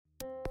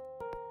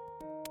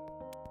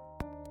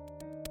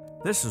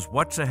This is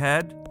What's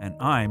Ahead, and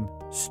I'm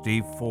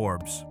Steve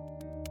Forbes.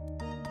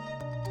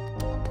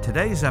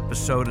 Today's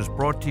episode is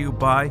brought to you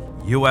by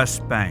U.S.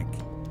 Bank.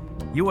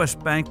 U.S.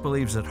 Bank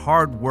believes that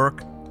hard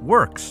work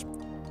works,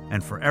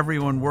 and for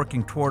everyone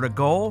working toward a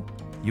goal,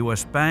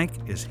 U.S. Bank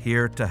is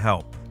here to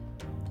help.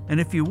 And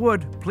if you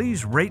would,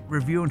 please rate,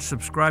 review, and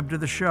subscribe to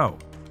the show.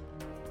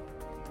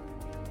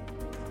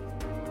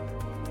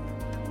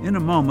 In a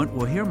moment,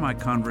 we'll hear my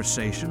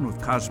conversation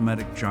with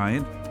cosmetic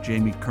giant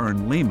Jamie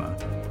Kern Lima.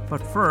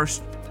 But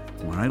first,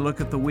 when I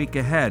look at the week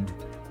ahead,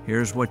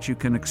 here's what you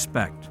can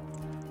expect.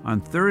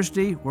 On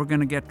Thursday, we're going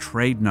to get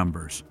trade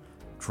numbers.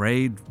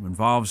 Trade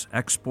involves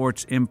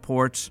exports,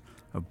 imports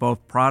of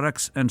both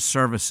products and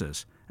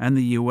services, and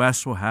the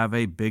U.S. will have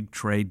a big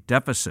trade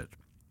deficit.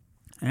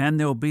 And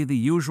there'll be the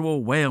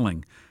usual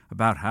wailing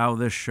about how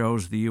this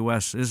shows the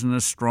U.S. isn't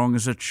as strong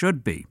as it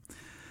should be.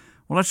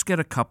 Well, let's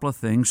get a couple of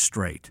things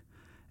straight.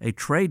 A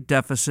trade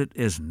deficit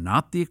is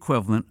not the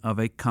equivalent of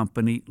a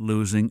company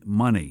losing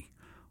money.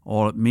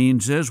 All it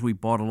means is we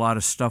bought a lot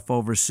of stuff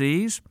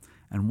overseas,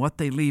 and what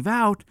they leave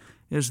out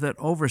is that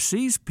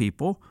overseas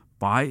people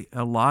buy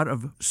a lot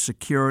of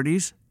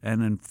securities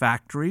and in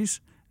factories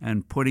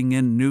and putting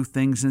in new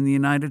things in the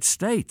United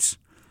States.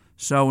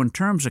 So in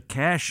terms of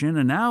cash in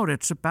and out,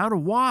 it's about a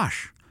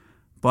wash.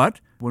 But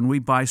when we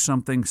buy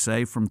something,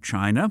 say, from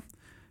China,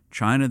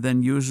 China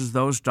then uses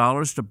those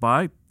dollars to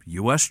buy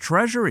U.S.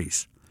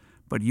 treasuries.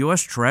 But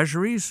U.S.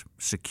 treasuries,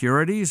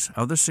 securities,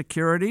 other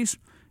securities,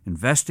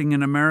 investing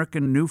in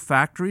American new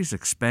factories,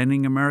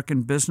 expanding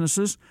American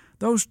businesses,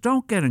 those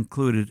don't get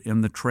included in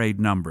the trade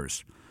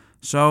numbers.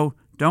 So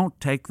don't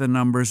take the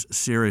numbers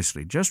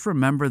seriously. Just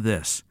remember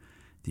this.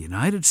 The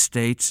United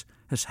States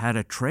has had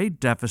a trade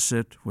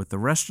deficit with the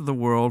rest of the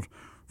world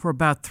for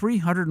about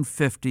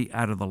 350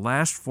 out of the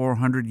last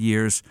 400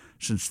 years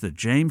since the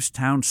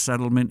Jamestown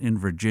settlement in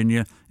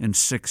Virginia in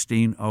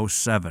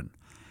 1607.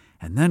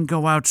 And then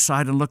go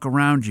outside and look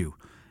around you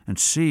and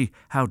see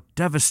how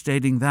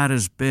devastating that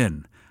has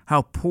been,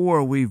 how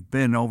poor we've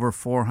been over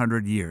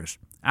 400 years.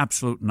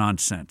 Absolute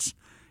nonsense.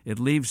 It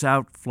leaves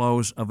out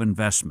flows of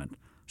investment.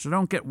 So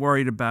don't get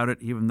worried about it,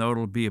 even though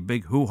it'll be a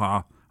big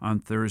hoo-ha on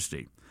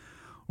Thursday.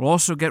 We'll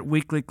also get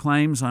weekly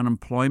claims on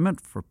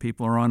employment for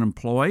people who are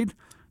unemployed.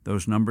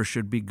 Those numbers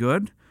should be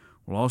good.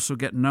 We'll also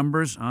get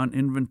numbers on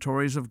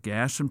inventories of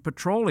gas and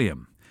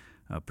petroleum.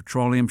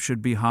 Petroleum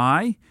should be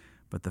high.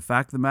 But the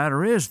fact of the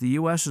matter is the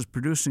U.S. is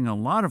producing a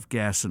lot of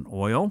gas and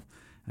oil,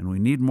 and we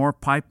need more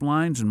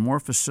pipelines and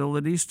more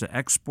facilities to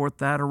export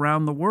that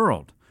around the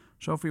world.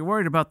 So if you're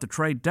worried about the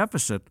trade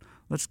deficit,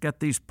 let's get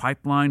these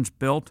pipelines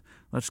built,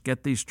 let's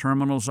get these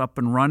terminals up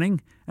and running,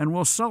 and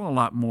we'll sell a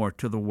lot more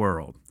to the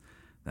world.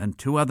 Then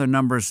two other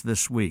numbers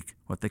this week,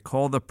 what they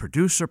call the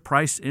Producer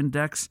Price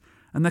Index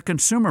and the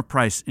Consumer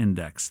Price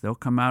Index. They'll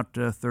come out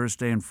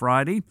Thursday and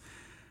Friday,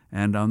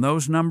 and on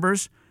those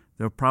numbers,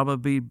 there'll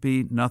probably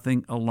be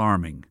nothing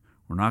alarming.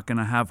 We're not going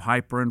to have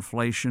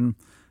hyperinflation.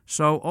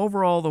 So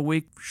overall, the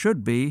week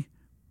should be,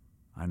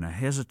 and I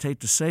hesitate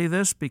to say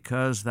this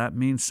because that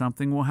means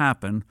something will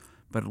happen,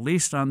 but at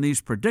least on these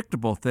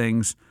predictable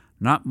things,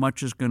 not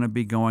much is going to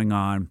be going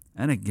on.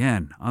 And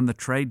again, on the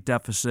trade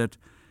deficit,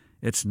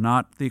 it's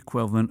not the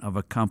equivalent of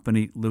a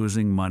company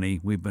losing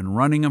money. We've been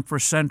running them for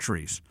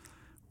centuries.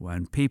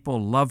 When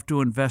people love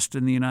to invest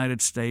in the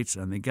United States,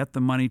 and they get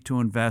the money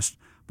to invest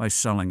by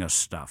selling us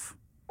stuff.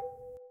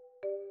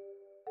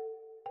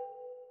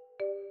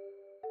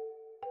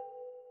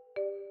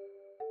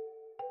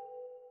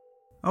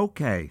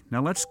 Okay,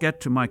 now let's get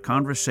to my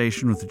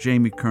conversation with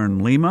Jamie Kern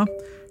Lima.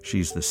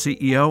 She's the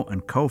CEO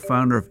and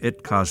co-founder of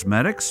IT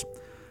Cosmetics.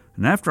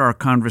 And after our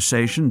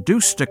conversation, do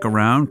stick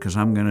around because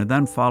I'm going to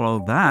then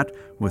follow that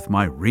with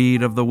my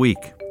read of the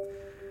week.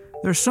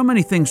 There's so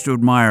many things to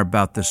admire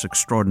about this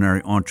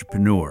extraordinary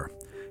entrepreneur.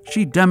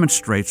 She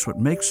demonstrates what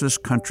makes this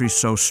country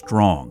so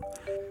strong.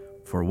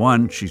 For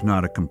one, she's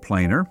not a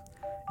complainer.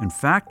 In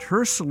fact,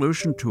 her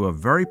solution to a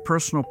very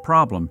personal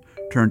problem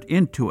turned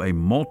into a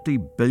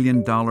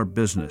multi-billion-dollar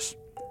business.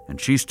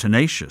 And she's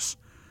tenacious.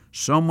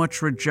 So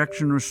much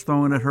rejection was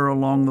thrown at her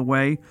along the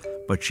way,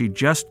 but she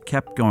just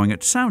kept going.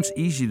 It sounds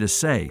easy to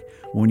say.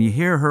 When you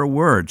hear her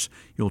words,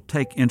 you'll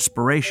take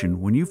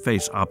inspiration when you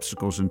face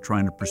obstacles in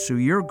trying to pursue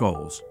your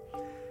goals.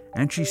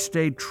 And she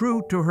stayed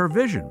true to her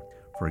vision.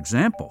 For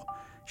example,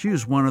 she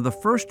was one of the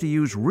first to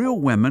use real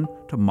women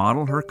to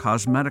model her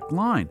cosmetic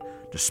line,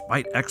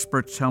 despite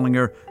experts telling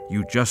her,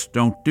 you just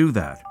don't do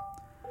that.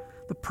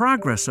 The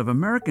progress of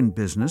American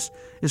business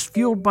is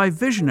fueled by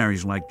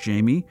visionaries like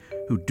Jamie,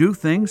 who do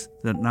things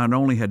that not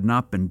only had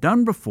not been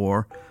done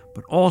before,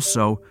 but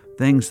also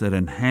things that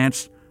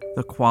enhance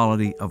the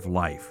quality of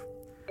life.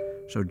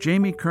 So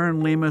Jamie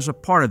Kern Lima is a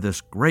part of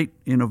this great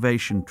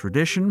innovation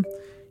tradition.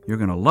 You're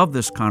going to love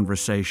this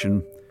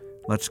conversation.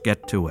 Let's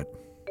get to it.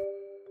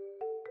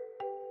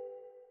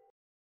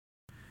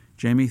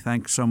 Jamie,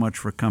 thanks so much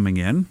for coming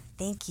in.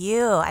 Thank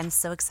you. I'm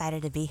so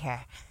excited to be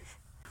here.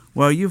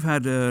 Well, you've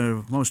had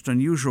a most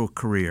unusual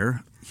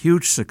career,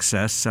 huge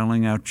success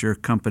selling out your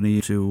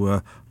company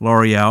to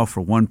L'Oreal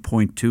for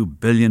 $1.2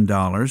 billion.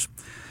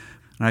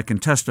 And I can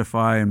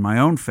testify in my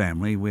own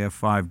family, we have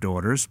 5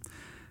 daughters,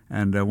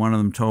 and one of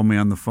them told me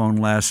on the phone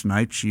last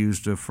night, she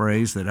used a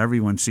phrase that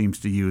everyone seems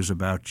to use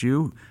about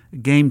you,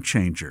 game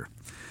changer.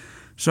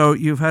 So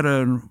you've had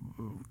an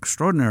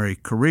extraordinary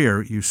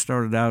career. You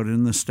started out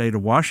in the state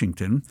of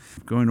Washington.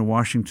 Going to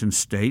Washington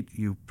State,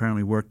 you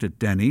apparently worked at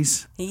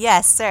Denny's.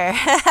 Yes, sir.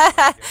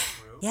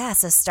 Yeah,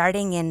 so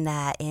starting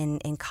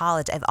in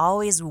college, I've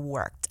always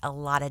worked a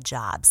lot of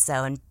jobs,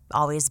 and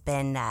always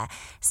been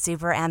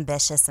super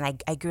ambitious. And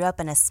I grew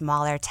up in a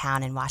smaller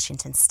town in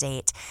Washington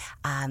State,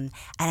 and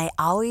I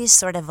always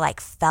sort of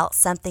like felt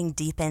something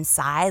deep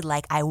inside,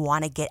 like I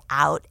want to get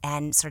out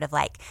and sort of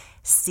like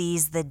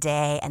seize the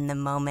day and the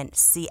moment,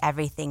 see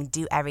everything,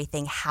 do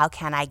everything. How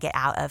can I get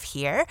out of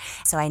here?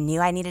 So I knew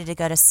I needed to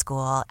go to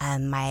school.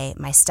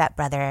 My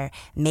stepbrother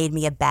made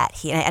me a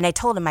bet. And I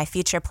told him my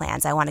future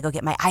plans. I want to go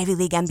get my Ivy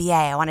League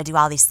MBA. I want to do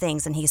all these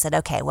things. And he said,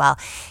 okay, well,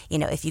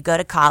 if you go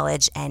to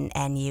college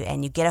and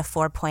you get a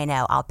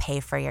 4.0, I'll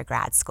pay for your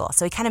grad school.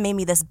 So he kind of made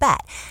me this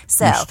bet.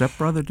 So your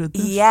stepbrother did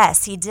this?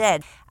 Yes, he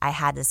did. I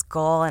had this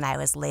goal and I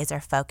was laser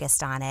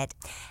focused on it,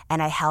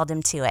 and I held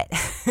him to it.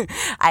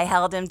 I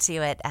held him to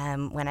it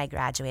when I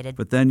graduated.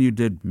 But then you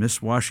did Miss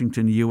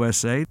Washington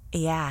USA?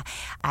 Yeah.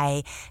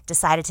 I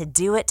decided to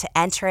do it, to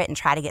enter it, and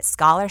try to get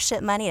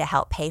scholarship money to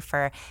help pay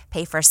for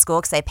school,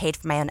 because I paid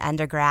for my own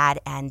undergrad.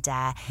 And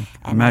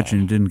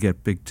imagine you didn't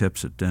get big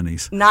tips at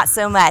Denny's. Not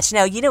so much.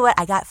 No, you know what?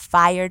 I got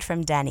fired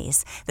from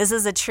Denny's. This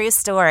is a true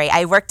story.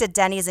 I worked at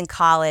Denny's in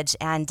college,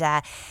 and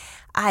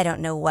I don't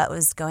know what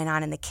was going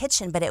on in the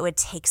kitchen, but it would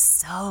take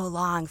so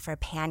long for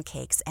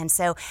pancakes. And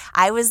so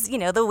I was,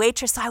 the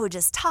waitress, so I would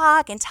just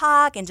talk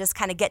and just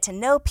kind of get to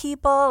know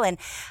people. And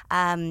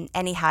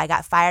anyhow, I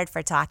got fired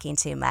for talking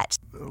too much.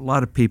 A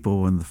lot of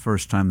people, when the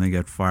first time they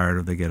get fired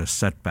or they get a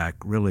setback,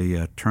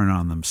 really turn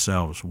on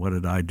themselves. What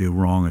did I do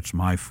wrong? It's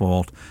my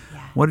fault.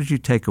 Yeah. What did you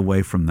take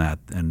away from that?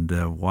 And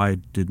why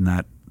didn't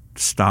that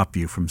stop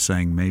you from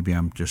saying, maybe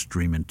I'm just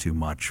dreaming too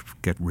much,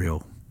 get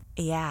real?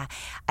 Yeah,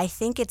 I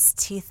think it's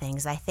 2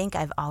 things. I think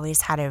I've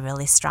always had a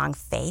really strong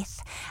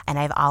faith, and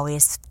I've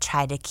always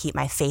tried to keep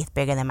my faith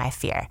bigger than my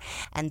fear.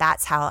 And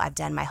that's how I've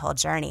done my whole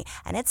journey.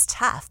 And it's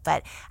tough,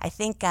 but I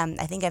think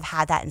I've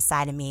had that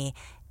inside of me,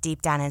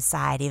 deep down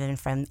inside, even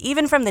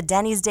from the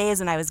Denny's days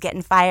when I was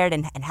getting fired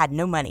and had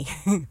no money.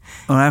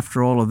 Well,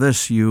 after all of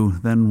this, you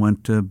then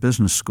went to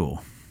business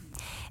school.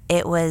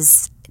 It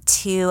was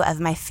 2 of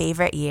my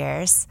favorite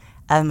years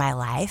of my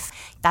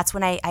life. That's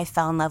when I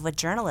fell in love with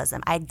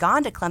journalism. I had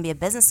gone to Columbia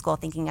Business School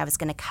thinking I was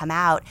going to come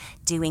out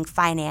doing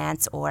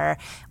finance or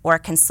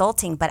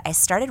consulting, but I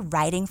started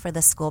writing for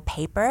the school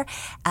paper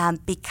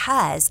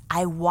because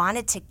I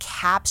wanted to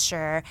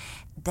capture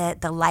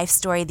the life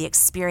story, the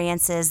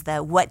experiences,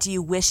 the what do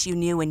you wish you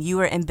knew when you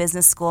were in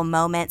business school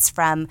moments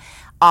from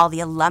all the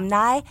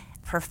alumni,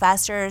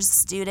 professors,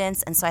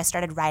 students. And so I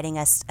started writing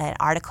an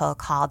article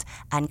called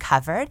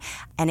Uncovered,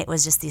 and it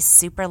was just these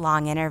super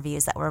long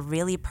interviews that were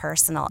really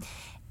personal.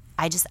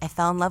 I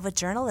fell in love with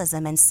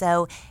journalism. And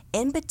so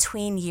in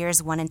between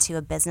years 1 and 2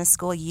 of business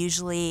school,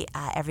 usually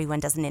everyone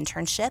does an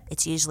internship.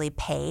 It's usually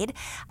paid,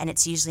 and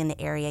it's usually in the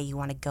area you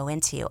want to go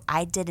into.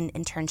 I did an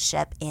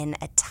internship in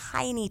a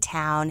tiny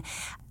town,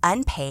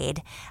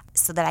 unpaid,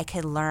 so that I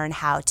could learn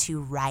how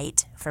to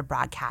write for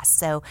broadcast.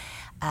 So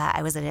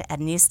I was at a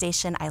news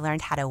station. I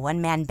learned how to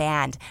one-man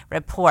band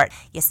report.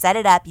 You set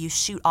it up, you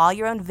shoot all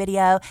your own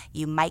video,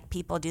 you mic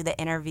people, do the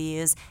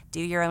interviews,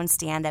 do your own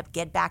stand-up,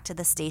 get back to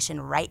the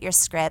station, write your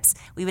scripts.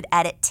 We would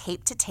edit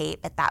tape to tape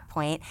at that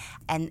point,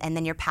 and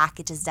then your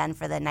package is done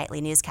for the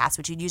nightly newscast,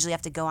 which you'd usually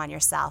have to go on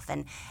yourself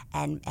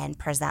and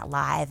present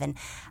live. And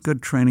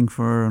good training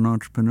for an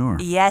entrepreneur.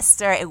 Yes,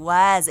 sir, it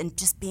was. And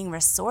just being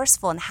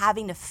resourceful and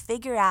having to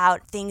figure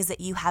out things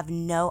that you have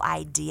no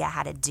idea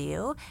how to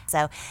do.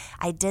 So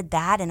I did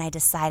that, and I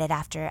decided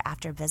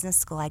after business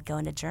school I'd go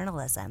into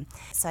journalism.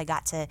 So I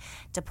got to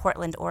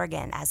Portland,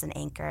 Oregon as an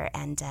anchor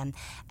and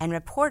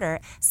reporter.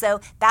 So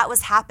that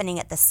was happening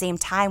at the same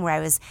time where I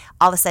was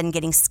all of a sudden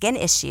getting skin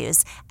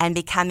issues and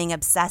becoming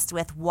obsessed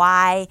with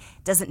why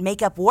doesn't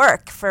makeup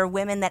work for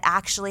women that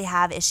actually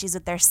have issues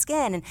with their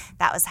skin, and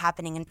that was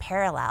happening in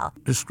parallel.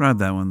 Describe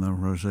that when the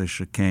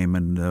rosacea came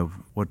and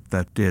what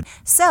that did.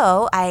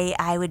 So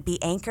I would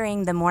be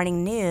anchoring the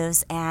morning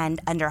news and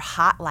under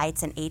hot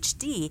lights in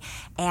HD,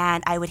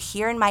 and I would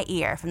hear in my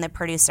ear from the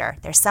producer,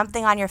 "There's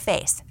something on your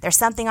face. There's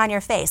something on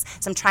your face."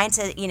 So I'm trying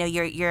to,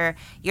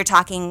 you're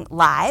talking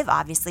live,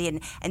 obviously,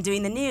 and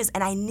doing the news,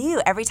 and I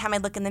knew every time I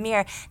look in the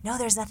mirror, no,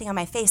 there's nothing on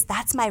my face.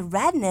 That's my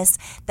redness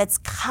that's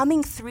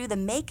coming through the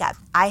makeup.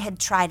 I had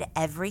tried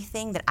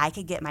everything that I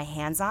could get my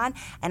hands on,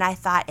 and I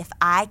thought, if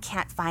I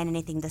can't find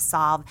anything to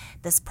solve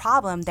this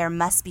problem, there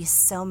must be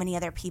so many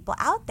other people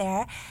out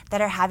there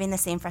that are having the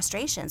same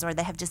frustrations, or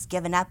they have just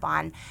given up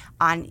on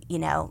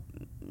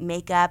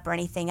makeup or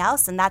anything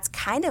else. And that's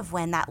kind of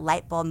when that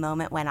light bulb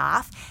moment went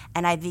off,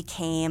 and I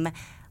became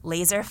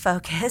laser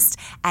focused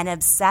and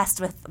obsessed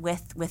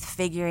with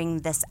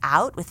figuring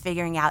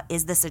out,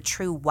 is this a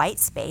true white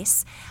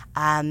space,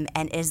 and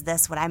is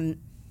this what I'm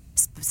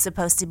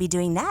supposed to be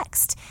doing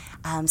next.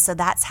 So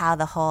that's how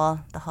the whole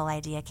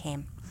idea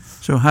came.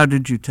 So how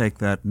did you take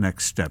that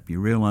next step? You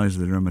realized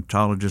the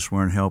dermatologists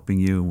weren't helping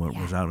you, what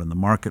was out in the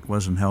market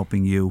wasn't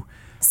helping you.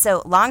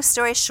 So long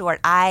story short,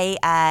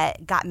 I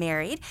got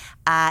married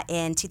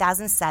in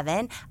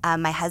 2007.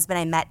 My husband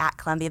I met at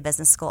Columbia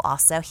Business School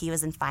also. He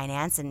was in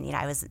finance and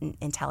I was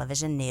in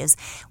television news.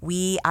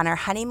 We, on our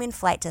honeymoon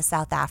flight to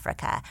South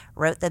Africa,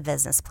 wrote the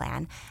business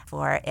plan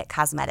for IT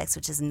Cosmetics,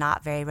 which is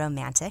not very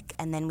romantic.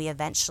 And then we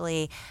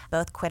eventually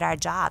both quit our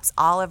jobs.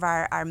 All of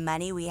our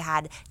money, we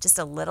had just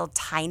a little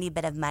tiny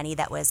bit of money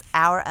that was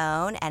our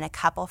own and a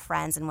couple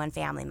friends and one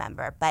family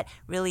member, but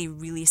really,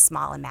 really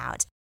small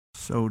amount.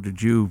 So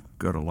did you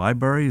go to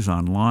libraries,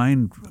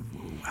 online?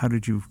 How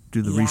did you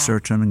do the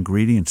research on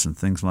ingredients and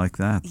things like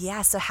that?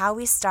 Yeah, so how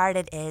we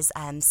started is,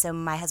 so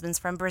my husband's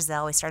from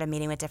Brazil. We started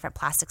meeting with different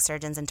plastic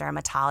surgeons and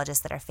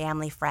dermatologists that are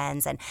family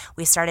friends, and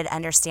we started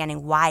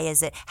understanding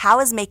how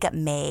is makeup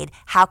made?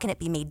 How can it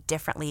be made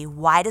differently?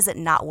 Why does it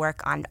not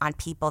work on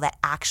people that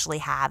actually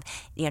have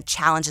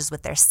challenges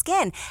with their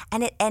skin?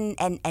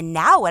 And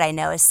now what I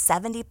know is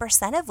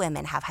 70% of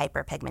women have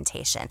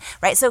hyperpigmentation,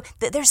 right? So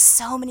there's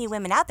so many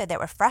women out there that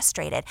were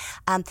frustrated.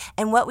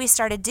 And what we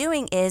started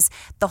doing is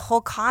the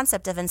whole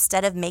concept of,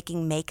 instead of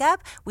making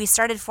makeup, we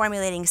started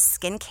formulating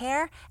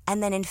skincare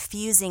and then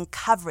infusing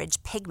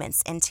coverage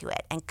pigments into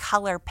it and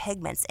color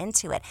pigments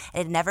into it. It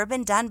had never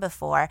been done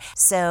before.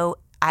 So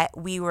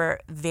we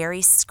were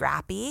very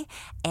scrappy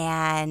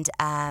and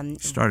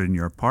started in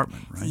your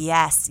apartment, right?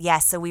 Yes.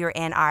 So we were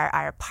in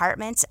our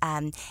apartment.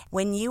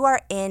 When you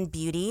are in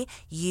beauty,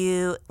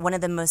 one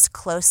of the most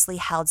closely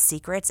held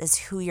secrets is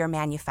who your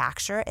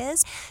manufacturer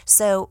is.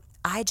 So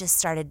I just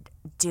started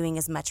doing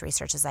as much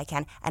research as I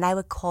can, and I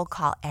would cold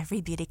call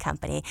every beauty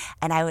company,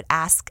 and I would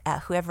ask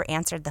whoever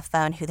answered the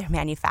phone who their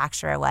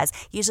manufacturer was.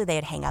 Usually they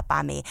would hang up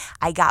on me.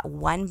 I got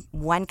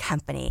one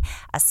company,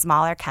 a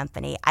smaller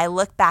company. I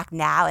look back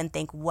now and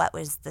think, what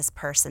was this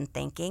person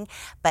thinking?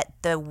 But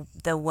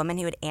the woman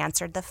who had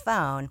answered the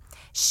phone,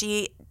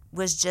 she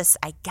was just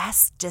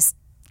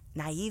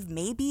naive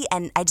maybe,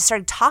 and I just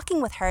started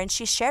talking with her, and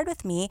she shared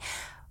with me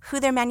who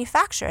their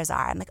manufacturers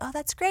are. I'm like, oh,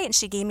 that's great. And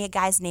she gave me a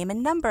guy's name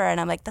and number. And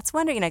I'm like, that's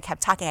wonderful. I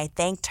kept talking. I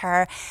thanked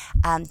her.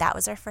 That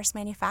was our first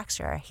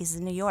manufacturer. He's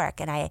in New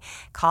York. And I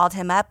called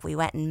him up. We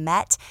went and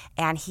met.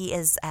 And he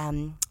is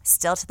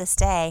still to this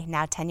day,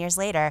 now 10 years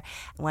later,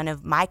 one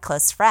of my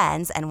close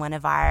friends and one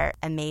of our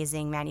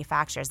amazing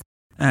manufacturers.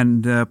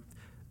 And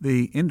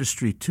the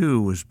industry,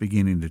 too, was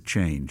beginning to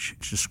change.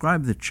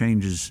 Describe the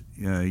changes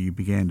you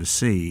began to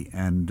see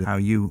and how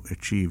you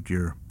achieved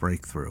your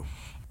breakthrough.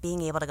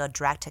 Being able to go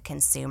direct to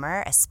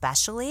consumer,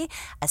 especially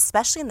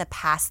in the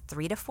past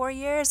 3 to 4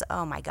 years,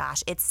 oh my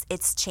gosh,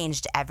 it's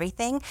changed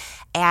everything.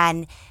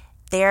 And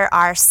there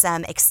are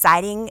some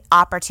exciting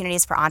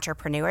opportunities for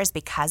entrepreneurs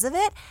because of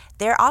it.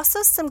 There are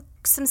also some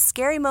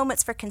scary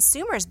moments for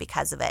consumers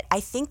because of it.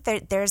 I think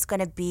there's going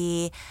to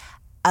be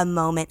a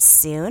moment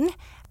soon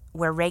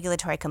where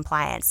regulatory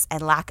compliance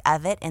and lack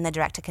of it in the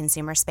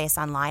direct-to-consumer space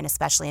online,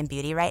 especially in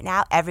beauty right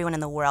now, everyone in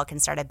the world can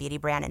start a beauty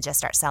brand and just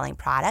start selling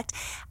product.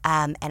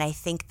 And I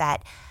think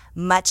that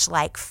much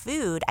like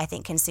food, I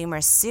think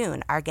consumers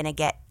soon are going to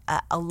get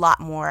a lot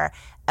more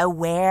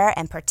aware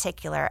and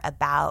particular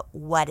about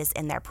what is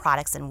in their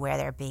products and where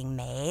they're being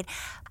made.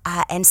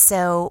 And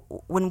so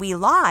when we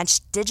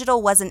launched,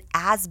 digital wasn't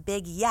as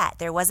big yet.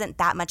 There wasn't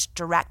that much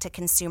direct to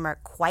consumer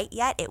quite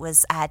yet. It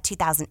was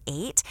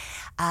 2008,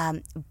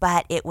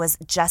 but it was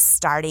just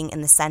starting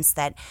in the sense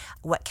that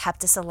what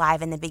kept us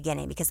alive in the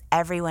beginning, because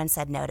everyone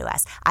said no to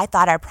us. I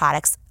thought our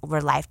products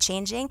were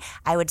life-changing.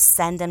 I would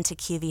send them to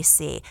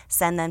QVC,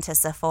 send them to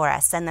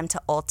Sephora, send them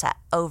to Ulta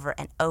over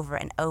and over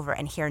and over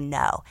and hear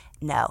no.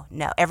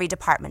 Every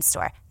department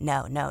store,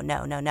 no.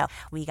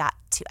 We got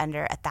to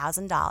under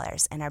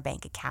 $1,000 in our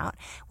bank account,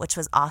 which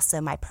was also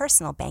my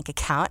personal bank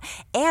account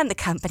and the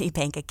company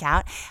bank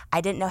account. I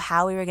didn't know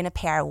how we were going to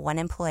pay our one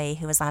employee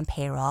who was on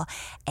payroll,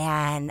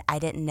 and I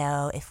didn't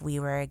know if we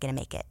were going to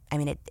make it. I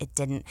mean, it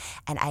didn't.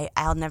 And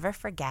I'll never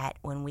forget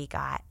when we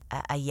got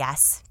a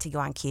yes to go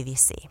on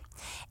QVC.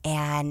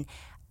 And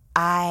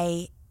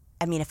I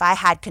mean, if I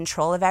had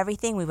control of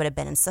everything, we would have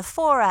been in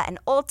Sephora and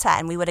Ulta,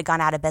 and we would have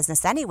gone out of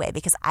business anyway,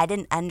 because I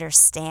didn't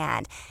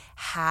understand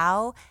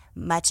how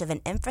much of an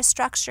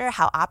infrastructure,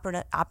 how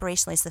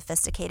operationally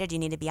sophisticated you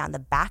need to be on the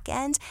back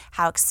end,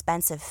 how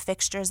expensive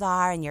fixtures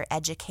are, and your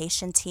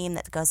education team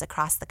that goes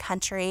across the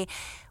country.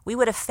 We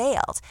would have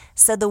failed.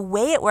 So the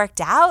way it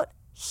worked out,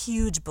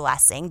 huge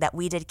blessing that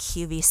we did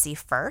QVC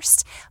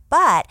first.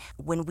 But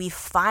when we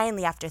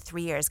finally, after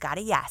 3 years, got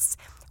a yes,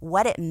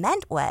 what it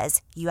meant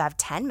was you have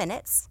 10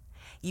 minutes.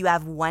 You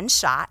have one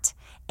shot,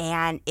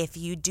 and if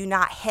you do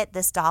not hit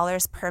this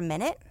dollars per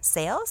minute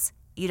sales,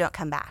 you don't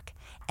come back.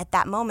 At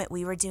that moment,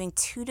 we were doing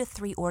 2 to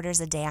 3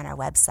 orders a day on our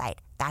website.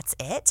 That's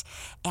it.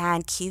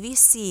 And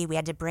QVC, we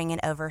had to bring in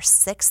over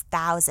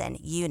 6,000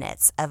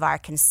 units of our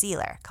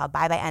concealer called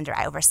Bye Bye Under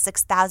Eye, over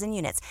 6,000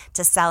 units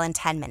to sell in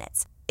 10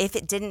 minutes. If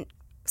it didn't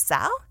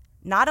sell,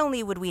 not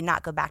only would we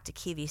not go back to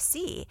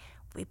QVC,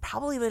 we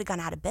probably would have gone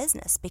out of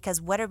business,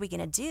 because what are we going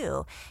to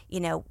do,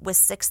 with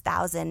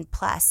 6,000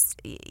 plus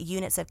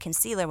units of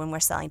concealer when we're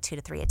selling 2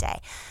 to 3 a day?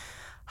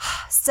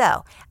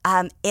 So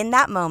in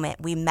that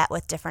moment, we met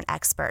with different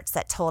experts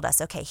that told us,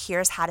 okay,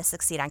 here's how to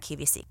succeed on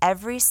QVC.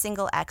 Every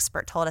single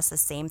expert told us the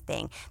same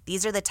thing.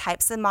 These are the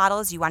types of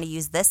models. You want to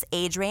use this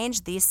age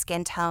range, these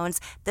skin tones,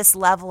 this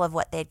level of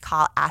what they'd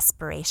call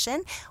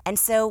aspiration. And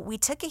so we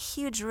took a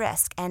huge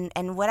risk. And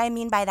what I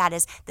mean by that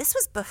is this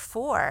was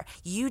before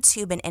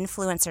YouTube and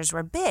influencers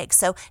were big.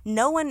 So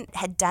no one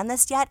had done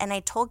this yet. And I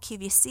told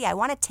QVC, I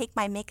want to take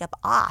my makeup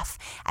off.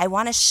 I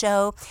want to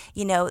show,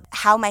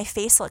 how my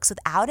face looks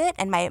without it,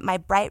 and my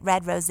bright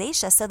red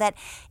rosacea, so that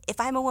if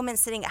I'm a woman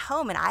sitting at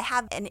home and I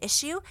have an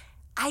issue,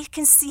 I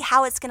can see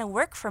how it's going to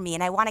work for me.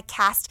 And I want to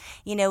cast,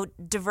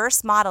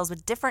 diverse models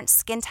with different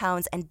skin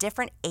tones and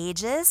different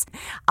ages.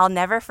 I'll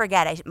never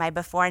forget my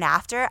before and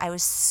after. I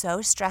was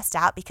so stressed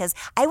out because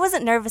I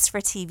wasn't nervous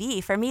for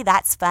TV. For me,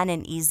 that's fun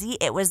and easy.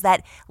 It was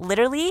that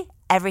literally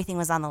everything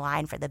was on the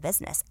line for the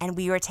business. And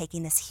we were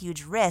taking this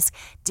huge risk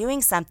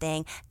doing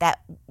something that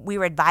we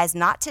were advised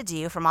not to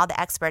do from all the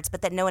experts,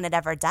 but that no one had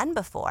ever done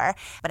before.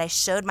 But I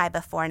showed my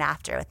before and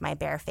after with my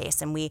bare face,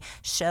 and we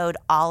showed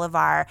all of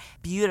our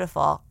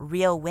beautiful,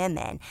 real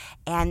women.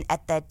 And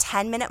at the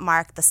 10-minute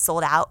mark, the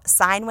sold out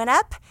sign went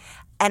up.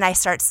 And I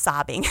started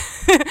sobbing.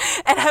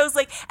 And I was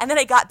like, and then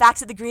I got back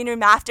to the green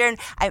room after,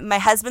 and my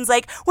husband's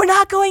like, we're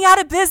not going out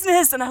of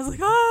business. And I was like,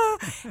 oh.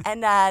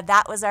 And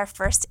that was our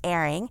first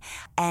airing.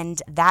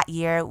 And that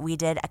year we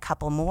did a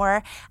couple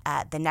more.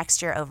 The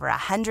next year, over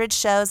 100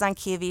 shows on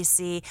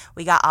QVC.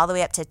 We got all the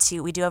way up to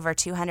we do over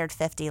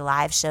 250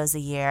 live shows a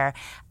year.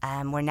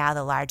 We're now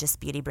the largest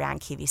beauty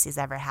brand QVC's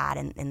ever had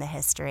in the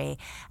history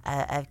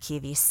of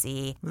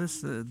QVC.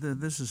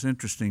 This is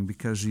interesting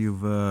because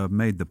you've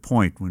made the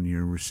point when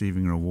you're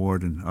receiving an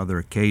award and other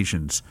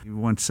occasions. You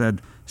once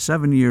said,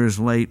 7 years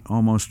late,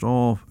 almost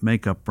all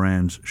makeup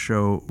brands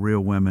show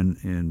real women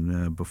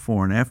in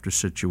before and after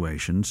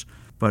situations,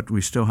 but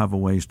we still have a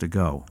ways to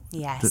go.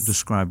 Yes.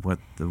 Describe what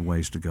the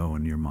ways to go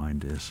in your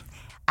mind is.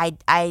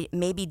 I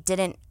maybe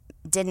didn't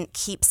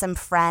keep some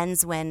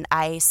friends when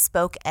I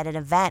spoke at an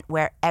event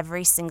where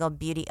every single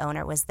beauty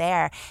owner was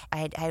there.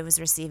 I was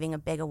receiving a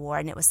big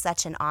award, and it was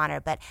such an honor,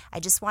 but I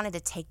just wanted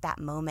to take that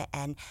moment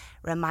and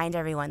remind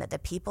everyone that the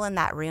people in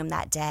that room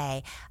that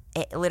day,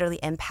 it literally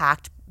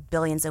impact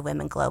billions of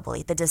women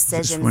globally. The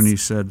decisions... Just when you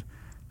said,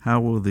 how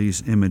will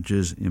these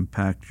images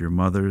impact your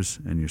mothers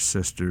and your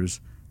sisters,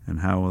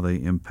 and how will they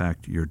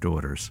impact your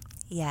daughters?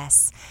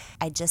 Yes.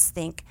 I just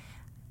think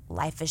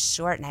life is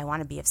short, and I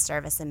want to be of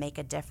service and make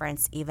a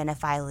difference, even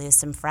if I lose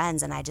some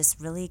friends. And I just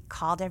really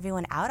called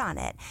everyone out on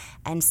it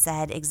and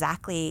said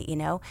exactly,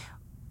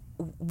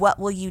 what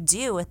will you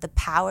do with the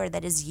power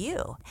that is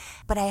you?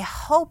 But I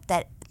hope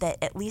that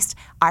at least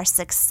our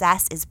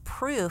success is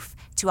proof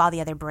to all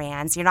the other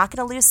brands. You're not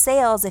going to lose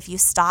sales if you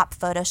stop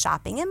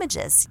photoshopping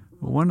images.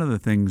 One of the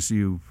things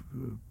you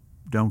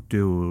don't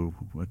do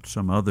what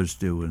some others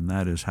do, and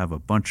that is have a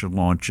bunch of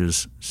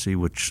launches, see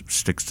which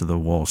sticks to the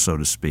wall, so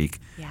to speak.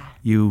 Yeah.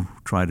 You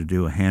try to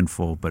do a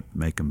handful, but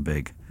make them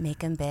big. Make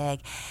them big.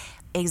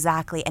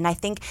 Exactly. And I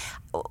think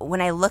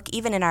when I look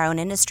even in our own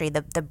industry,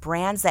 the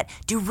brands that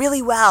do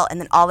really well and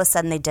then all of a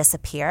sudden they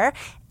disappear,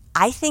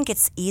 I think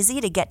it's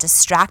easy to get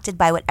distracted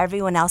by what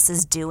everyone else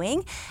is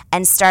doing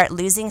and start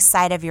losing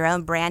sight of your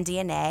own brand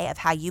DNA, of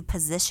how you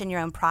position your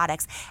own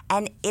products.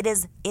 And it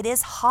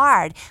is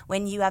hard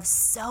when you have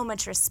so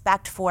much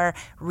respect for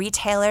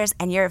retailers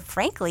and you're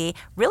frankly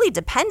really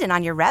dependent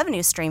on your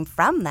revenue stream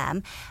from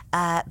them.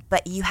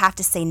 But you have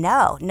to say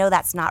no,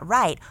 that's not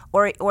right.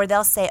 Or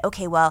they'll say,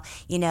 okay, well,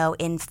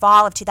 in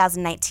fall of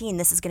 2019,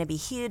 this is going to be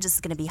huge. This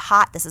is going to be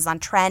hot. This is on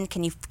trend.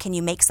 Can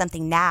you make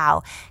something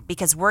now?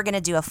 Because we're going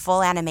to do a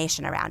full animation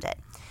around it.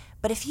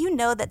 But if you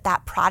know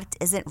that product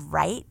isn't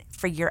right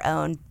for your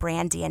own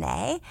brand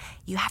DNA,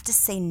 you have to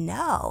say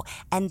no.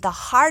 And the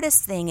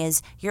hardest thing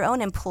is your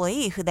own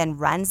employee who then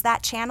runs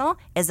that channel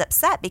is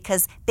upset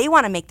because they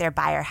want to make their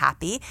buyer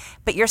happy,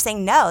 but you're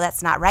saying, no,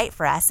 that's not right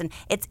for us. And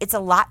it's a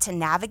lot to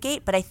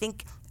navigate, but I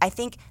think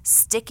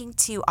sticking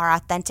to our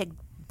authentic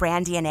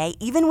brand DNA,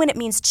 even when it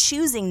means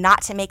choosing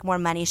not to make more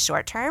money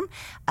short term,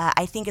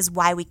 I think is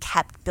why we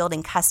kept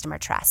building customer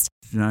trust.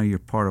 Now you're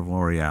part of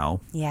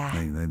L'Oreal. Yeah.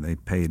 They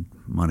paid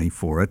money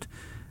for it.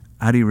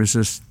 How do you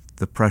resist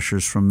the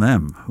pressures from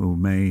them who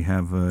may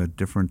have a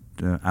different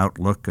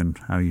outlook on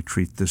how you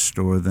treat this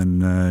store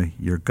than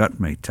your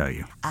gut may tell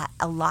you?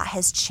 A lot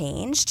has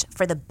changed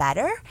for the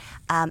better,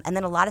 and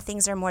then a lot of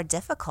things are more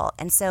difficult.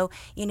 And so,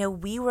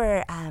 we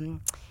were...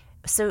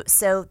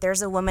 So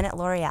there's a woman at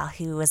L'Oreal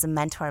who was a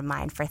mentor of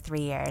mine for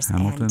 3 years.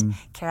 Hamilton? And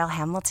Carol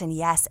Hamilton,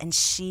 yes. And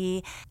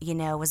she,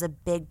 was a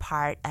big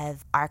part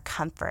of our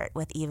comfort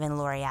with even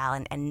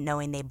L'Oreal and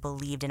knowing they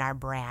believed in our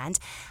brand.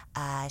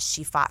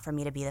 She fought for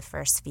me to be the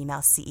first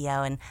female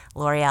CEO in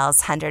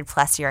L'Oreal's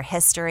 100-plus year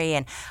history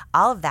and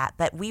all of that.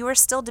 But we were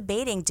still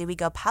debating, do we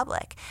go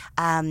public?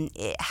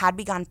 Had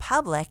we gone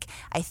public,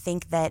 I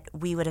think that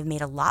we would have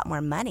made a lot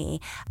more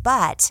money.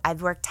 But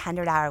I've worked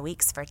 100-hour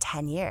weeks for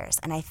 10 years.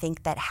 And I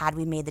think that had had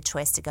we made the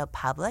choice to go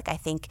public, I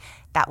think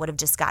that would have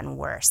just gotten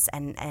worse.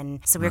 And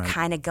so we were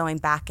kind of going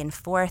back and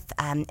forth,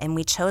 and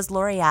we chose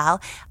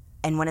L'Oreal.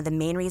 And one of the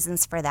main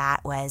reasons for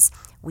that was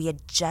we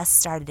had just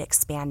started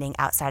expanding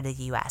outside of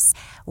the U.S.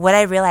 What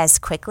I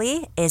realized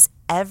quickly is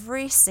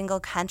every single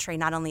country,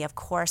 not only, of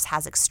course,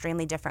 has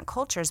extremely different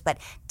cultures, but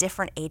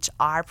different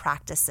HR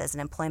practices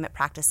and employment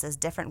practices,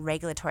 different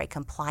regulatory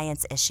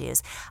compliance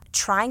issues.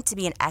 Trying to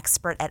be an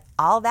expert at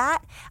all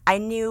that, I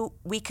knew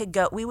we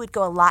would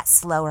go a lot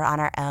slower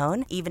on our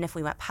own, even if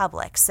we went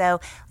public.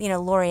 So,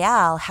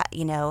 L'Oreal,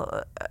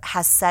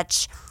 has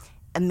such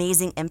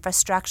amazing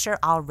infrastructure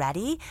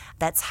already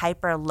that's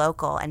hyper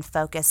local and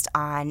focused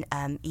on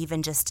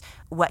even just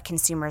what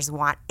consumers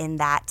want in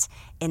that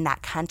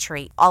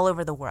country all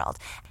over the world.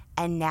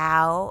 And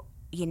now,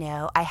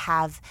 I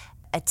have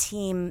a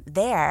team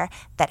there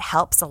that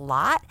helps a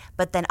lot,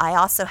 but then I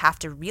also have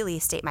to really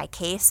state my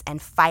case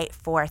and fight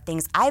for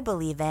things I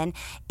believe in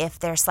if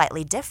they're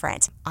slightly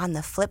different. On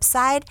the flip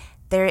side,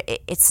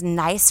 it's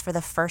nice for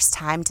the first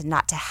time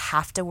to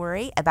have to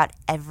worry about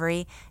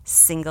every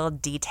single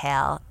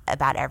detail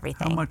about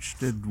everything. How much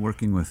did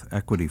working with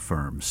equity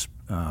firms,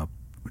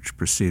 which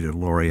preceded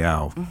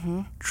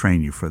L'Oreal,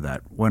 train you for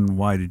that?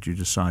 Why did you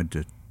decide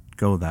to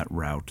go that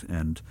route?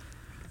 And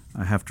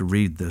I have to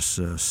read this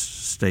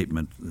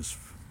statement, this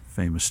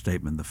famous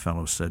statement the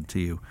fellow said to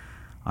you.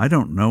 I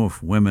don't know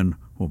if women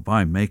will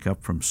buy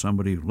makeup from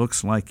somebody who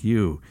looks like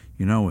you,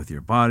 with your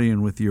body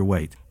and with your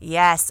weight.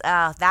 Yes,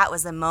 that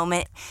was a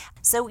moment.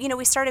 So,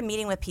 we started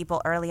meeting with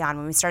people early on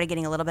when we started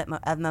getting a little bit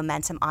of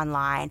momentum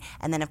online.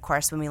 And then, of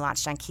course, when we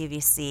launched on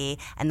QVC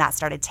and that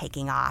started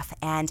taking off.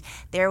 And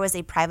there was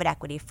a private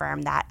equity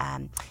firm that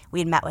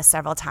we had met with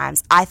several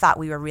times. I thought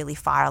we were really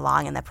far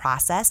along in the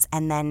process.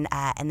 And then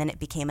it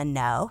became a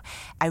no.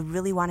 I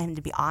really wanted him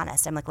to be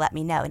honest. I'm like, let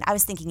me know. And I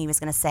was thinking he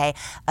was going to say,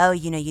 oh,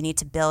 you need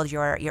to build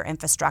your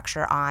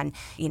infrastructure on,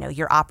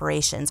 your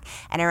operations.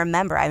 And I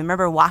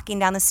remember walking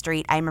down the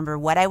street. I remember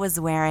what I was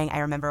wearing. I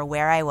remember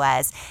where I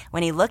was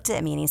when he looked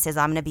at me and he says,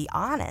 I'm going to be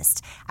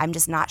honest. I'm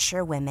just not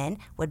sure women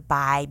would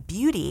buy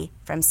beauty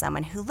from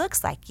someone who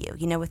looks like you,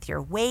 with your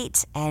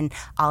weight and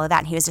all of that.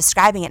 And he was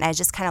describing it. And I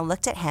just kind of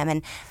looked at him,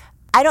 and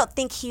I don't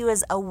think he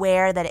was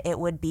aware that it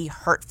would be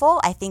hurtful.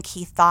 I think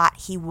he thought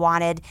he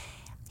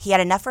had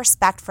enough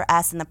respect for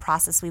us and the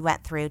process we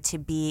went through to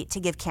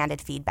give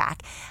candid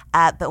feedback.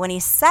 But when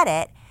he said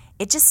it,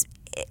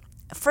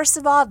 first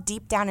of all,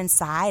 deep down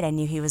inside, I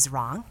knew he was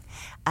wrong.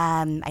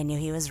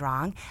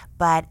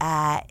 But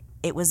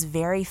it was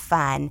very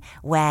fun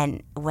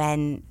when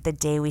the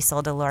day we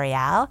sold to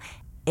L'Oreal,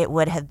 it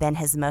would have been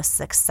his most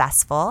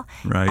successful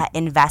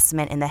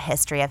investment in the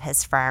history of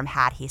his firm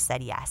had he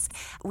said yes.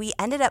 We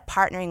ended up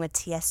partnering with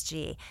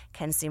TSG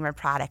Consumer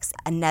Products,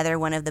 another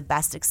one of the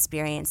best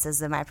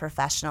experiences of my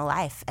professional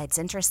life. It's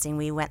interesting.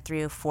 We went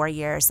through 4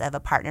 years of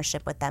a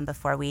partnership with them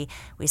before we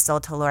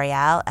sold to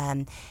L'Oreal,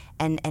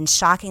 and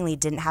shockingly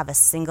didn't have a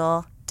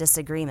single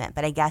disagreement.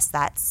 But I guess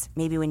that's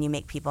maybe when you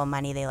make people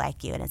money, they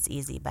like you and it's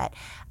easy. But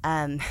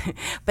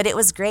but it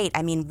was great.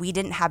 I mean, we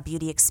didn't have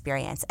beauty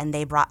experience, and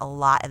they brought a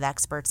lot of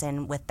experts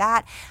in with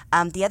that.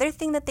 The other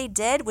thing that they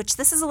did, which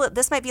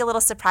this might be a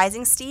little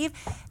surprising, Steve,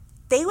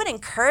 they would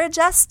encourage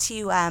us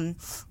to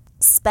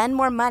spend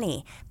more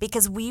money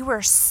because we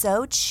were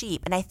so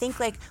cheap. And I think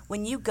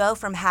when you go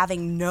from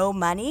having no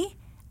money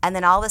and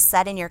then all of a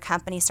sudden your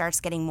company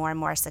starts getting more and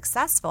more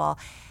successful,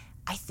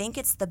 I think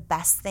it's the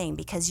best thing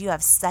because you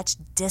have such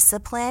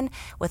discipline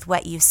with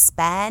what you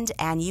spend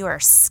and you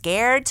are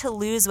scared to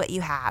lose what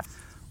you have.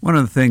 One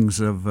of the things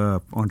of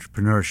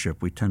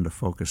entrepreneurship, we tend to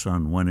focus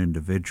on one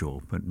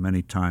individual, but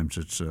many times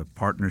it's a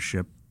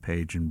partnership.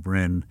 Page and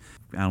Brin,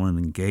 Allen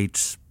and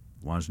Gates,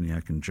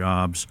 Wozniak and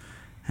Jobs,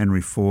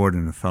 Henry Ford,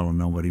 and a fellow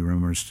nobody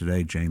remembers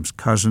today, James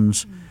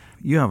Couzens. Mm-hmm.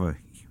 You have a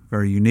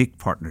very unique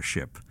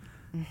partnership.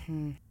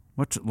 Mm-hmm.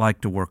 What's it like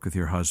to work with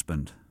your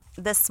husband?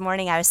 This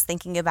morning I was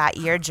thinking about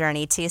your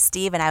journey too,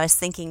 Steve, and I was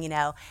thinking,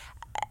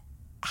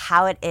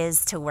 how it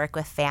is to work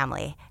with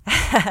family.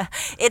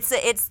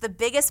 It's the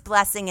biggest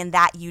blessing in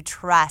that you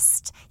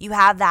trust. You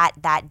have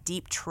that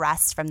deep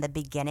trust from the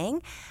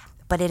beginning,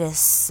 but it is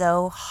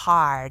so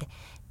hard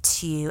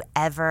to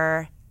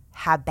ever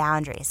have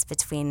boundaries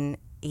between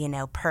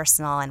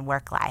personal and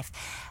work life.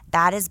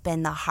 That has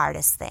been the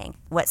hardest thing.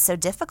 What's so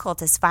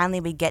difficult is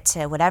finally we get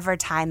to whatever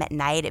time at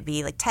night, it'd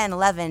be like 10,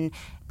 11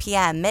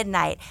 p.m.,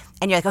 midnight,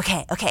 and you're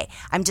like, okay,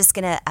 I'm just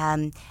going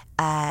to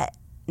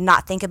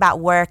not think about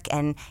work,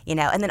 and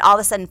and then all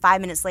of a sudden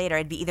 5 minutes later,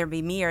 it'd either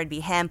be me or it'd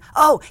be him.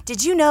 Oh,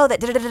 did you know that,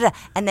 da-da-da-da-da?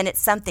 And then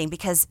it's something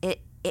because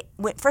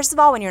first of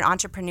all, when you're an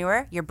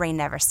entrepreneur, your brain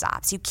never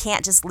stops. You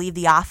can't just leave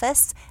the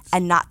office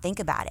and not think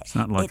about it. It's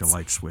not like a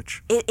light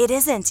switch. It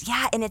isn't,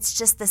 yeah, and it's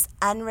just this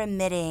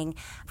unremitting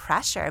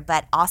pressure,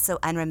 but also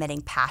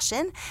unremitting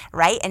passion,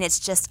 right? And it's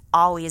just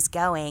always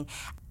going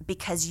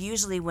because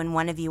usually when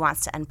one of you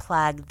wants to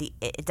unplug,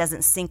 it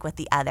doesn't sync with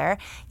the other.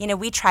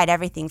 We tried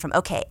everything from,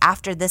 okay,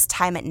 after this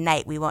time at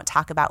night, we won't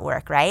talk about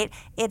work, right?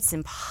 It's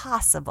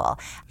impossible.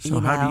 So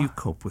how do you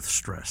cope with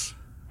stress?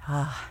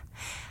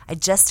 I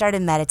just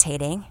started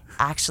meditating,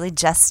 actually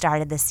just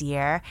started this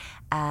year.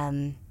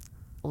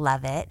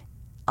 Love it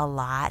a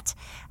lot.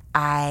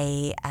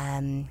 I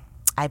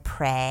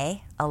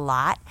pray a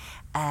lot,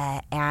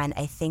 and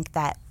I think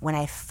that when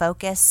I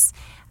focus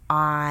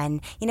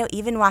on,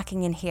 even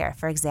walking in here,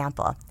 for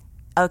example,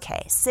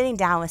 okay, sitting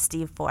down with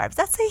Steve Forbes,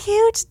 that's a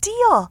huge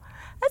deal.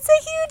 That's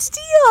a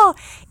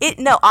huge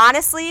deal.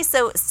 Honestly,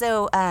 so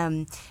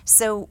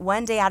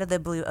one day out of the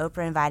blue,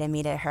 Oprah invited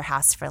me to her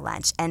house for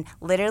lunch, and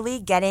literally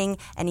getting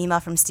an email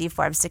from Steve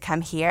Forbes to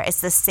come here,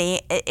 it's the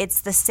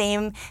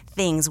same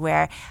things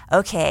where,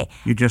 okay.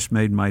 You just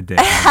made my day.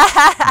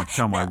 I'll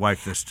tell my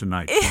wife this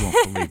tonight. She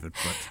won't believe it,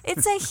 but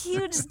it's a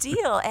huge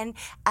deal,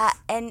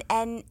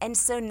 and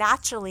so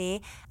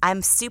naturally,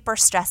 I'm super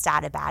stressed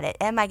out about it.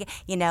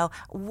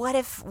 What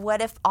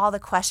if all the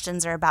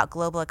questions are about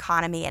global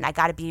economy, and I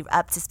got to be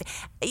up to speed?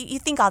 You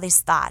think all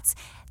these thoughts.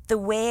 The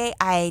way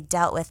I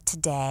dealt with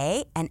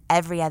today and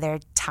every other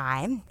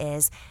time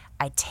is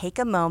I take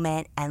a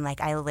moment and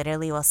I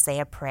literally will say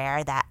a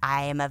prayer that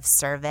I am of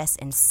service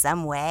in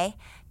some way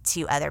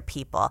to other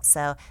people.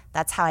 So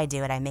that's how I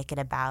do it. I make it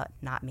about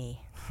not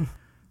me.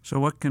 So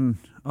what can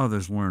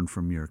others learn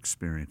from your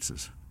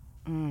experiences?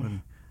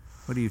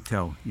 What do you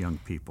tell young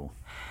people?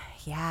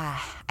 Yeah,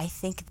 I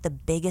think the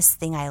biggest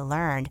thing I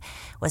learned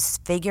was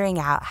figuring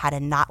out how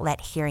to not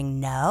let hearing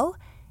no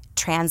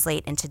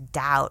translate into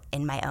doubt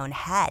in my own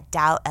head,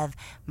 doubt of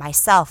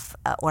myself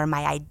or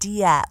my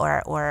idea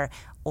or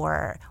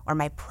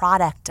my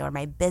product or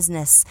my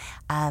business.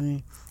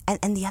 And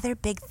the other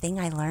big thing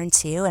I learned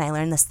too, and I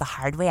learned this the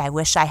hard way, I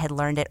wish I had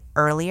learned it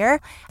earlier.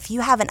 If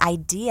you have an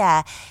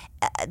idea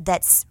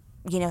that's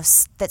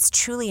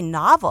truly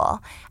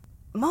novel,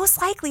 most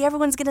likely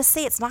everyone's going to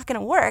say it's not going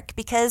to work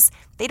because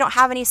they don't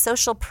have any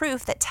social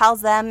proof that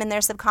tells them in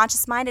their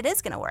subconscious mind it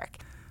is going to work.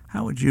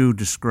 How would you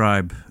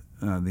describe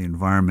the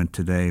environment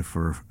today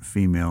for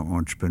female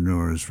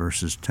entrepreneurs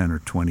versus 10 or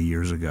 20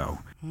 years ago?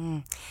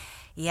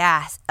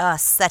 Yeah,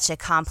 such a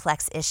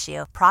complex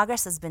issue.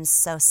 Progress has been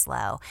so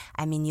slow.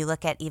 I mean, you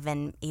look at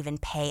even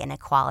pay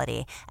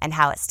inequality and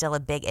how it's still a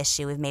big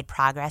issue. We've made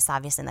progress,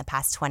 obviously, in the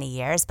past 20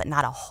 years, but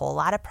not a whole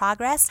lot of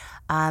progress.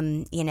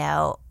 One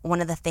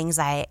of the things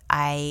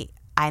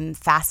I'm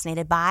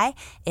fascinated by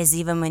is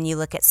even when you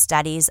look at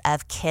studies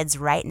of kids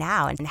right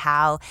now and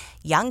how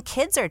young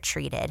kids are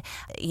treated.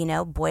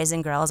 Boys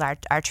and girls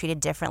are treated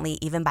differently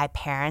even by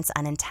parents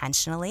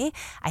unintentionally.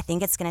 I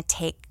think it's going to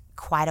take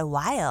quite a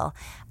while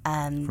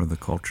for the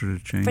culture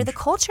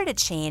to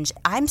change.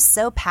 I'm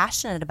so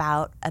passionate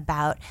about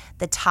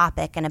the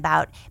topic and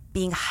about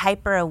being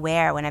hyper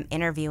aware when I'm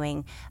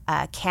interviewing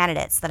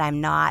candidates that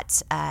I'm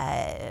not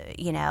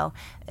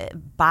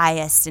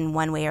biased in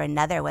one way or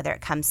another, whether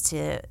it comes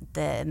to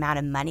the amount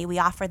of money we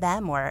offer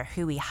them or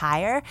who we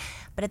hire.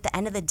 But at the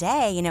end of the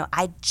day,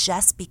 I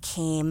just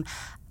became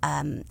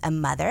a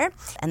mother,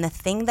 and the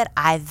thing that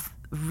I've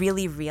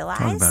really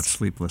realized. Talk about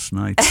sleepless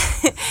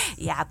nights.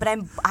 Yeah, but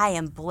I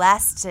am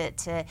blessed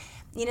to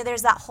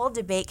there's that whole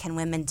debate, can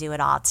women do it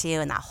all too,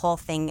 and that whole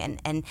thing.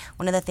 And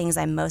one of the things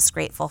I'm most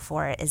grateful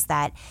for is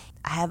that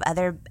I have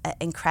other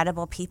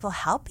incredible people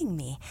helping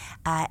me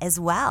as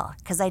well,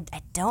 because I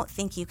don't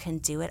think you can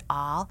do it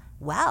all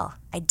well.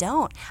 I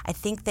don't. I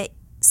think that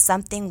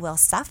something will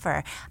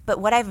suffer. But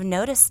what I've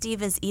noticed,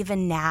 Steve, is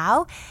even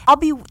now, I'll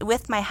be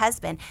with my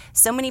husband.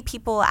 So many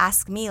people will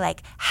ask me,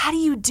 how do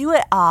you do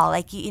it all?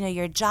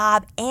 Your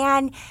job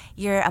and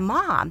you're a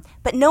mom.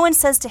 But no one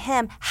says to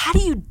him, how do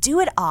you do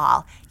it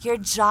all? Your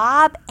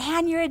job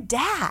and you're a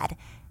dad.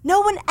 No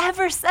one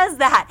ever says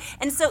that.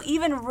 And so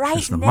even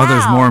right now, the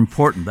mother's more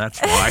important, that's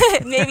why.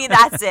 Maybe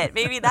that's it.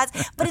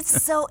 But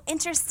it's so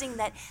interesting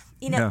that,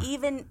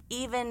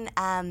 even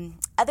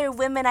other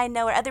women I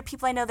know or other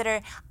people I know that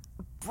are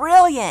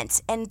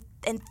brilliant and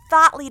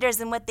thought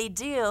leaders in what they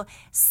do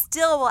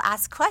still will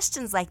ask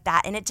questions like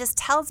that. And it just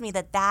tells me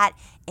that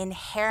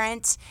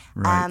inherent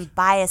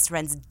bias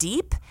runs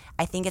deep.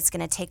 I think it's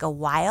going to take a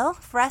while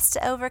for us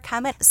to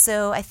overcome it.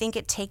 So I think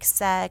it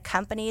takes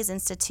companies,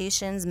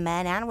 institutions,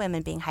 men and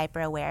women being hyper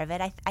aware of it.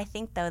 I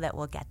think, though, that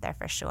we'll get there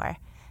for sure.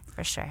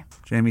 For sure.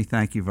 Jamie,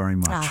 thank you very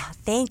much. Oh,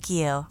 thank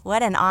you.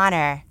 What an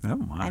honor. Oh,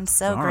 my. I'm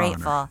so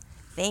grateful. Honor.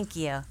 Thank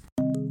you.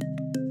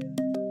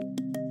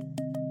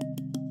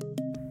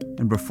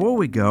 And before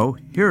we go,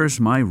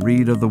 here's my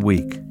read of the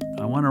week.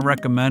 I want to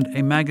recommend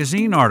a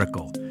magazine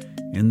article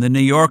in The New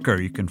Yorker.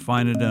 You can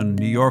find it on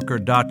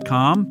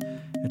NewYorker.com.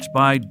 It's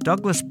by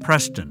Douglas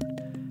Preston,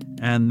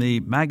 and the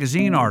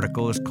magazine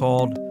article is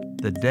called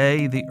The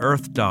Day the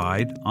Earth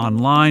Died.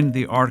 Online,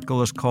 the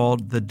article is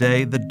called The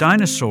Day the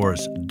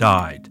Dinosaurs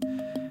Died.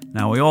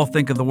 Now, we all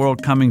think of the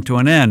world coming to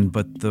an end,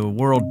 but the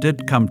world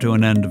did come to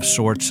an end of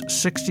sorts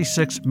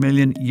 66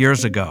 million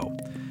years ago.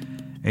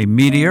 A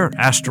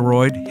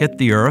asteroid hit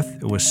the Earth.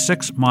 It was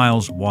 6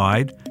 miles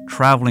wide,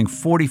 traveling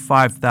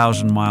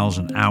 45,000 miles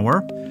an hour.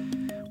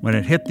 When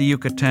it hit the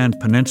Yucatan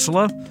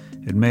Peninsula,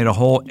 it made a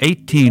hole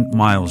 18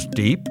 miles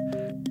deep.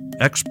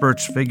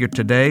 Experts figure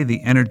today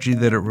the energy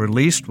that it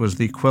released was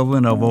the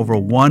equivalent of over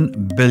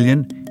 1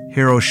 billion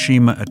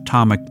Hiroshima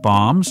atomic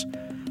bombs.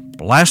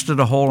 blasted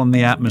a hole in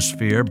the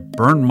atmosphere,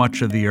 burned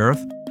much of the Earth,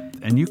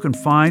 and you can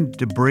find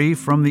debris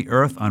from the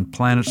Earth on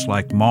planets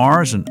like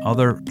Mars and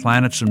other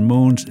planets and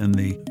moons in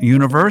the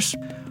universe.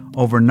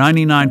 Over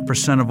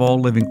 99% of all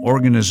living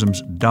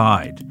organisms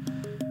died.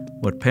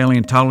 What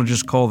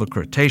paleontologists call the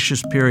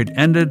Cretaceous period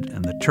ended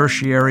and the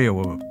Tertiary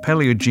or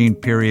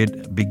Paleogene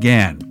period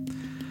began.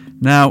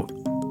 Now,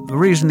 the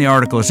reason the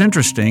article is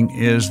interesting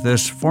is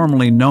this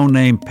formerly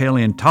no-name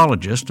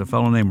paleontologist, a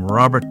fellow named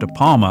Robert De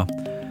Palma,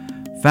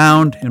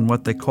 found in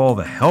what they call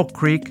the Hell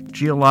Creek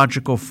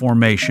Geological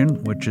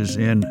Formation, which is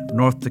in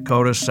North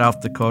Dakota, South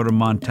Dakota,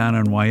 Montana,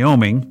 and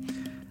Wyoming,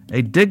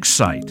 a dig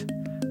site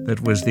that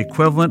was the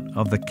equivalent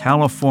of the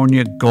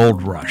California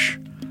gold rush.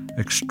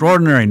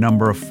 Extraordinary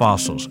number of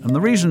fossils. And the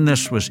reason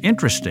this was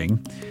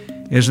interesting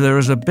is there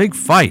was a big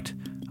fight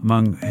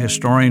among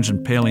historians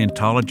and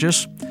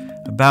paleontologists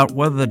about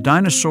whether the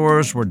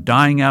dinosaurs were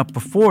dying out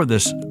before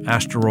this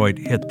asteroid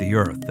hit the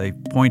Earth. They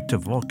point to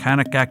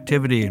volcanic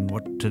activity in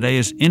what today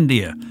is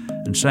India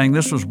and saying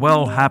this was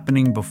well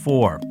happening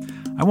before.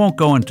 I won't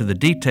go into the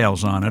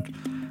details on it,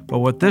 but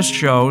what this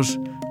shows,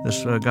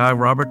 this guy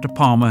Robert De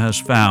Palma has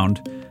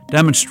found,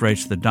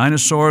 demonstrates the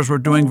dinosaurs were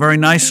doing very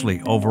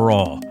nicely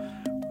overall,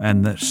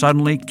 and that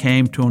suddenly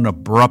came to an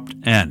abrupt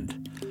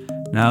end.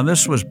 Now,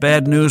 this was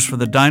bad news for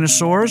the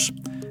dinosaurs,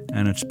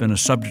 and it's been a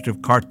subject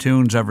of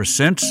cartoons ever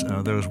since.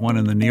 There was one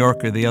in the New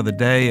Yorker the other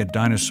day, a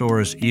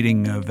dinosaur is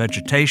eating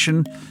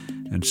vegetation,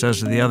 and says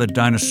to the other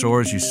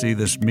dinosaurs, you see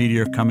this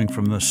meteor coming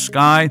from the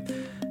sky.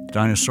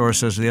 Dinosaur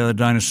says to the other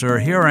dinosaur,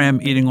 here I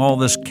am eating all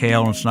this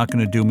kale, and it's not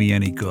going to do me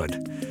any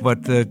good.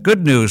 But the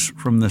good news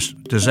from this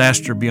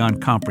disaster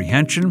beyond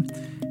comprehension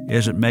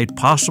is it made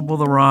possible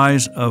the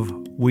rise of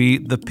we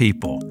the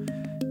people,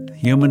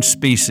 human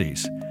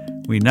species.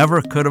 We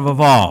never could have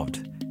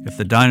evolved if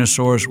the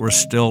dinosaurs were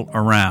still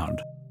around.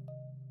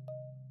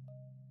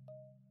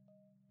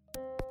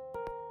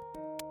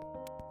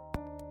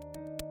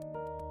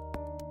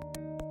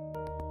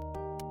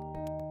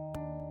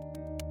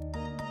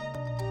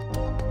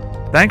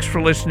 Thanks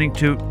for listening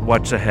to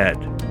What's Ahead.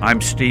 I'm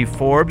Steve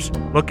Forbes,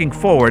 looking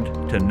forward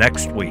to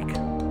next week.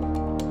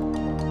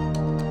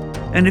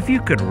 And if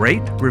you could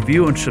rate,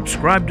 review, and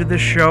subscribe to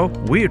this show,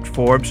 we at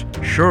Forbes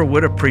sure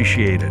would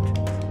appreciate it.